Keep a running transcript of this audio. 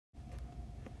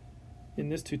In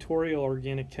this tutorial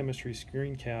organic chemistry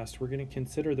screencast, we're going to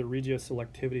consider the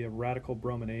regioselectivity of radical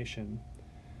bromination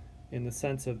in the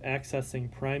sense of accessing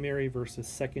primary versus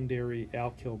secondary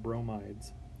alkyl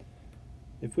bromides.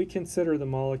 If we consider the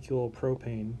molecule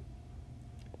propane,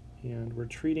 and we're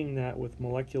treating that with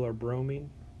molecular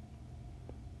bromine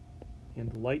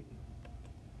and light,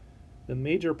 the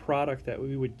major product that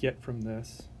we would get from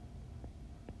this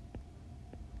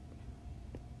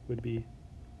would be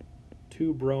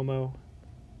 2-bromopropane.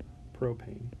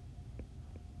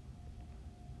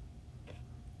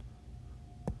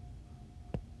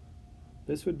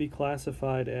 This would be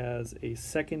classified as a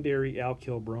secondary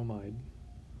alkyl bromide.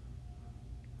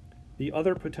 The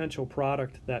other potential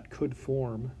product that could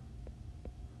form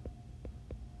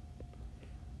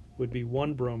would be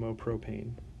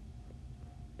 1-bromopropane.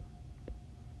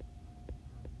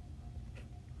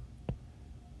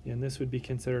 And this would be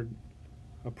considered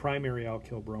a primary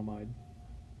alkyl bromide.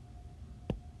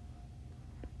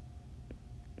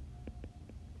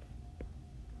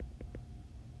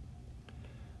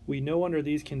 We know under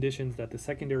these conditions that the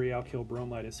secondary alkyl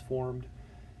bromide is formed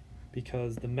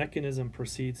because the mechanism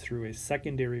proceeds through a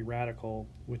secondary radical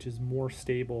which is more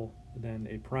stable than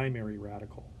a primary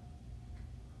radical.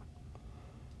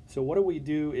 So what do we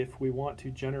do if we want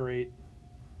to generate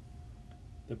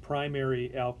the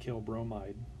primary alkyl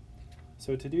bromide?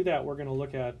 So to do that, we're going to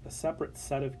look at a separate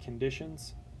set of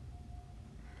conditions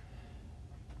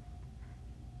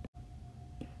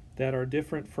that are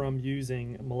different from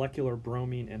using molecular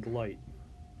bromine and light.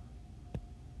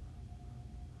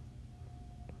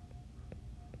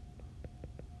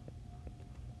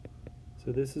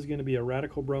 So this is going to be a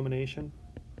radical bromination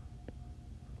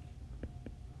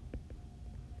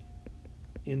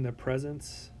in the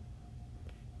presence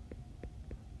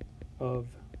of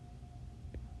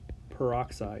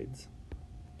peroxides.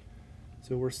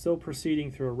 So we're still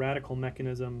proceeding through a radical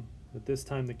mechanism, but this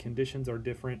time the conditions are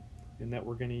different in that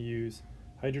we're going to use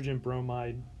hydrogen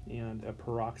bromide and a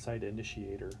peroxide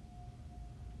initiator.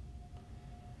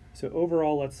 So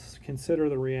overall, let's consider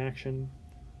the reaction.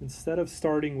 Instead of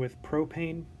starting with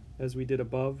propane, as we did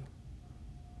above,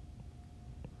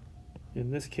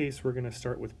 in this case we're going to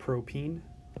start with propene.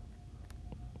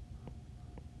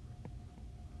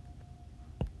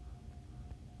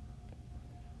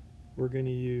 We're going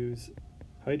to use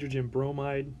hydrogen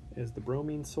bromide as the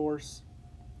bromine source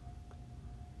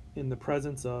in the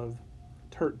presence of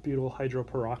tert-butyl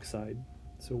hydroperoxide.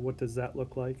 So what does that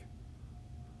look like?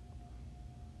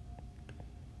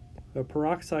 A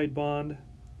peroxide bond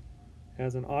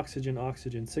has an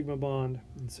oxygen-oxygen sigma bond,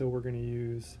 and so we're going to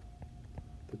use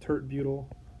the tert-butyl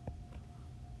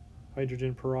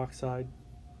hydrogen peroxide.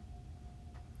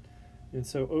 And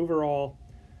so overall,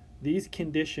 these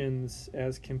conditions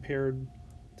as compared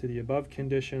to the above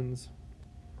conditions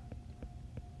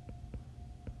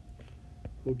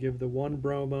will give the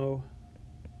 1-bromopropane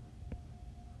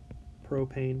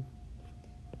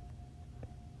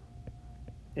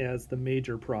as the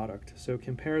major product. So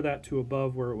compare that to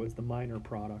above where it was the minor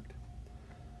product.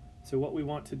 So what we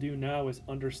want to do now is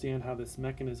understand how this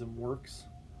mechanism works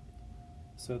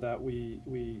so that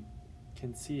we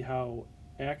can see how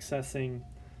accessing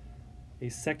a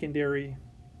secondary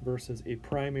versus a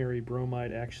primary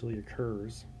bromide actually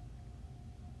occurs.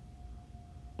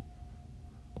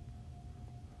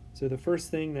 So the first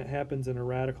thing that happens in a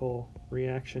radical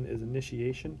reaction is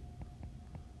initiation.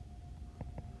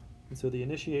 And so the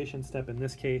initiation step in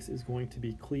this case is going to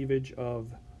be cleavage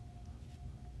of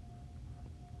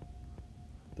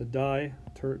the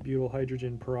di-tert-butyl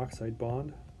hydrogen peroxide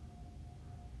bond.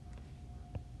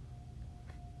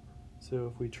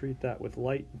 So if we treat that with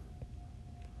light,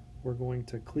 we're going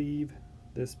to cleave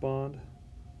this bond.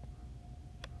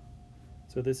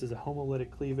 So this is a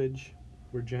homolytic cleavage.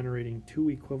 We're generating 2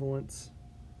 equivalents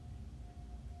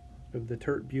of the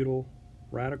tert-butyl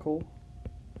radical.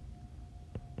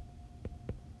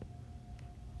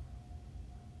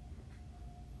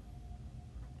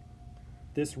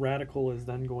 This radical is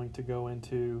then going to go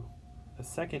into a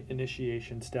second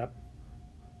initiation step,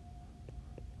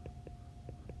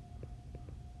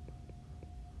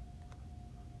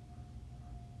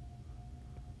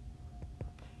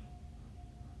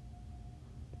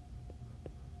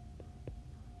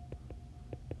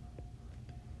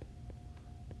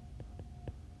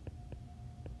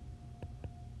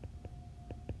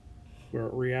 where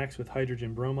it reacts with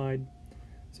hydrogen bromide.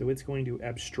 So it's going to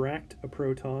abstract a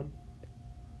proton.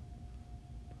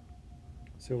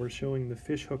 So we're showing the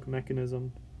fishhook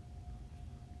mechanism.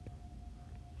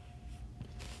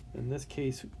 In this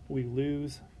case, we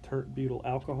lose tert-butyl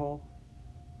alcohol.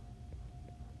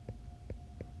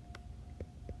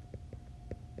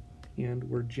 and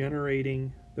we're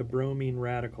generating the bromine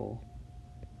radical.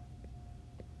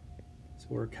 So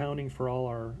we're accounting for all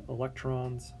our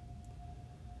electrons.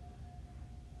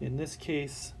 In this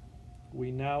case, we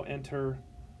now enter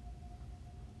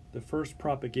the first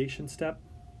propagation step.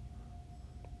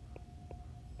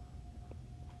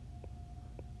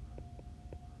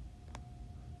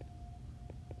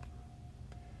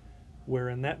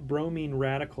 Wherein that bromine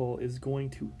radical is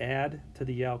going to add to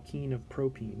the alkene of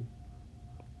propene.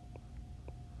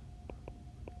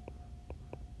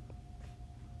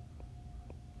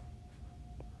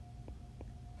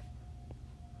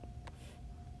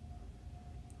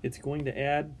 It's going to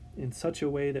add in such a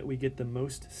way that we get the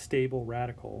most stable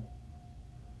radical.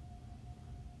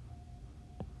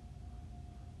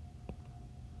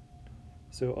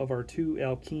 So of our two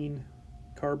alkene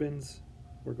carbons,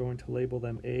 we're going to label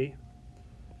them A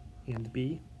and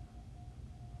B.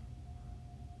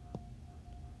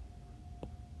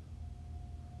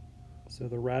 So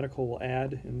the radical will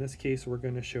add. In this case, we're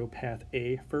going to show path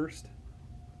A first.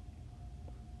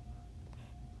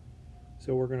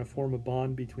 So we're going to form a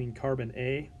bond between carbon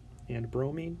A and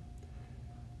bromine,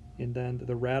 and then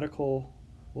the radical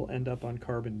will end up on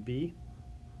carbon B.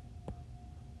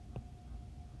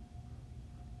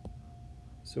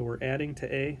 So we're adding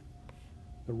to A,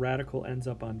 the radical ends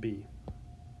up on B.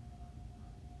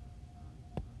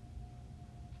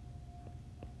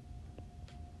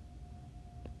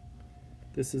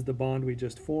 This is the bond we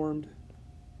just formed.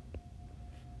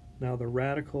 Now the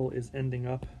radical is ending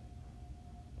up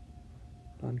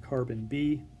on carbon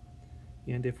B,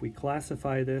 and if we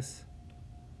classify this,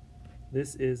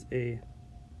 this is a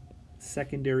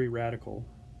secondary radical.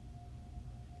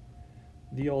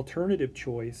 The alternative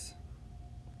choice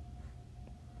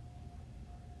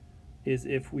is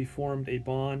if we formed a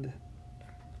bond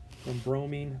from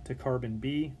bromine to carbon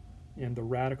B and the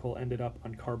radical ended up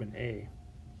on carbon A.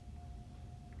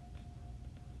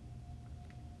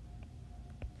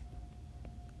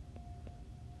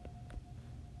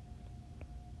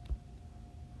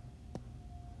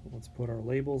 Let's put our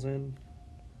labels in.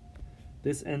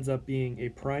 This ends up being a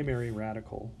primary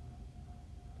radical.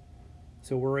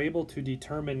 So we're able to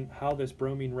determine how this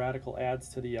bromine radical adds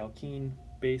to the alkene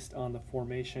based on the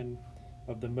formation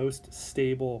of the most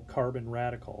stable carbon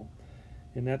radical.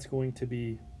 And that's going to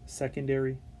be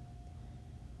secondary.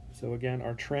 So again,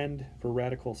 our trend for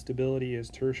radical stability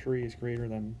is tertiary is greater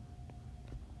than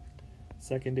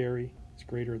secondary is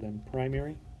greater than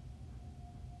primary.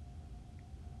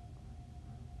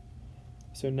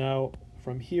 So now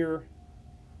from here,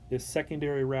 this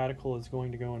secondary radical is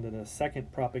going to go into the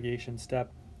second propagation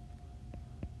step.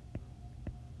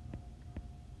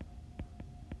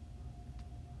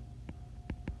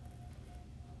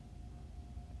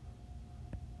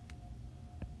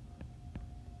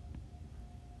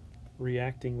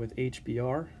 Reacting with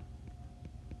HBr.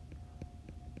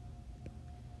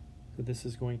 So this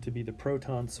is going to be the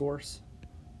proton source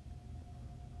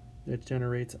that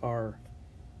generates our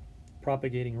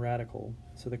propagating radical.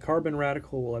 So the carbon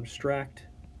radical will abstract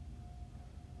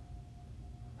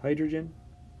hydrogen.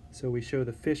 So we show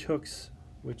the fish hooks,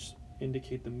 which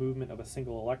indicate the movement of a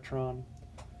single electron.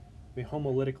 We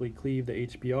homolytically cleave the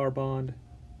HBr bond.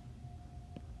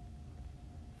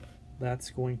 That's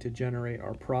going to generate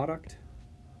our product.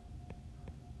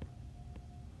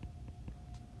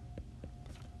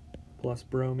 Plus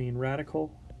bromine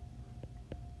radical.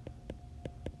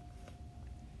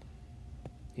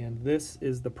 And this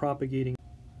is the propagating.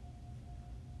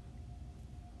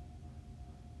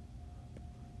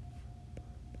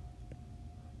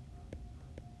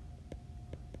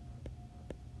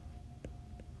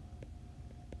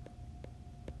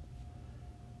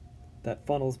 That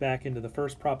funnels back into the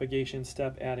first propagation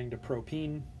step, adding to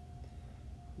propene,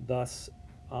 thus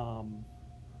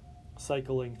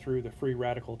cycling through the free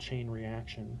radical chain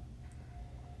reaction.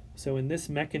 So in this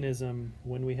mechanism,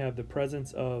 when we have the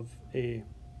presence of a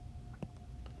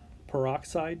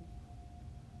peroxide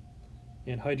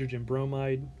and hydrogen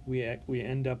bromide, we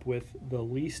end up with the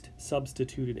least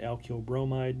substituted alkyl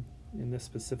bromide. In this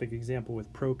specific example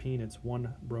with propene, it's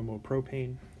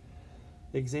 1-bromopropane.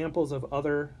 Examples of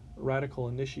other radical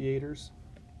initiators: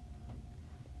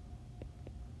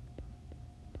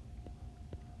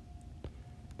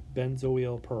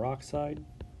 benzoyl peroxide,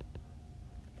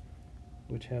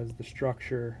 which has the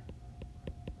structure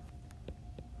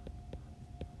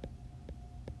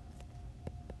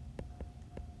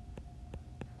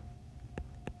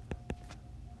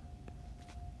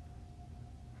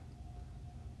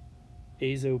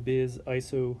azo-bis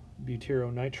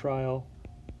isobutyronitrile,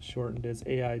 shortened as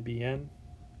AIBN.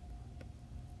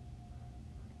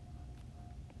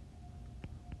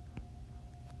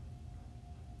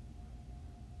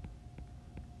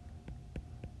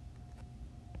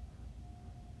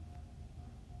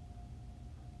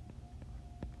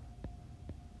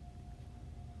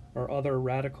 are other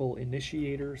radical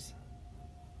initiators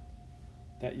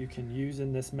that you can use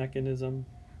in this mechanism.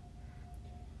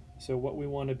 So what we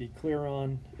want to be clear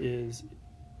on is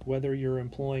whether you're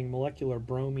employing molecular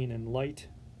bromine and light,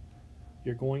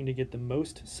 you're going to get the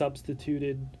most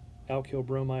substituted alkyl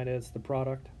bromide as the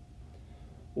product,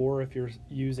 or if you're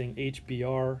using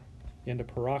HBr and a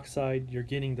peroxide, you're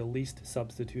getting the least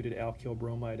substituted alkyl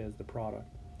bromide as the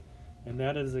product. And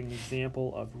that is an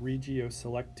example of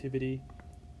regioselectivity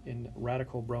in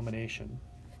radical bromination.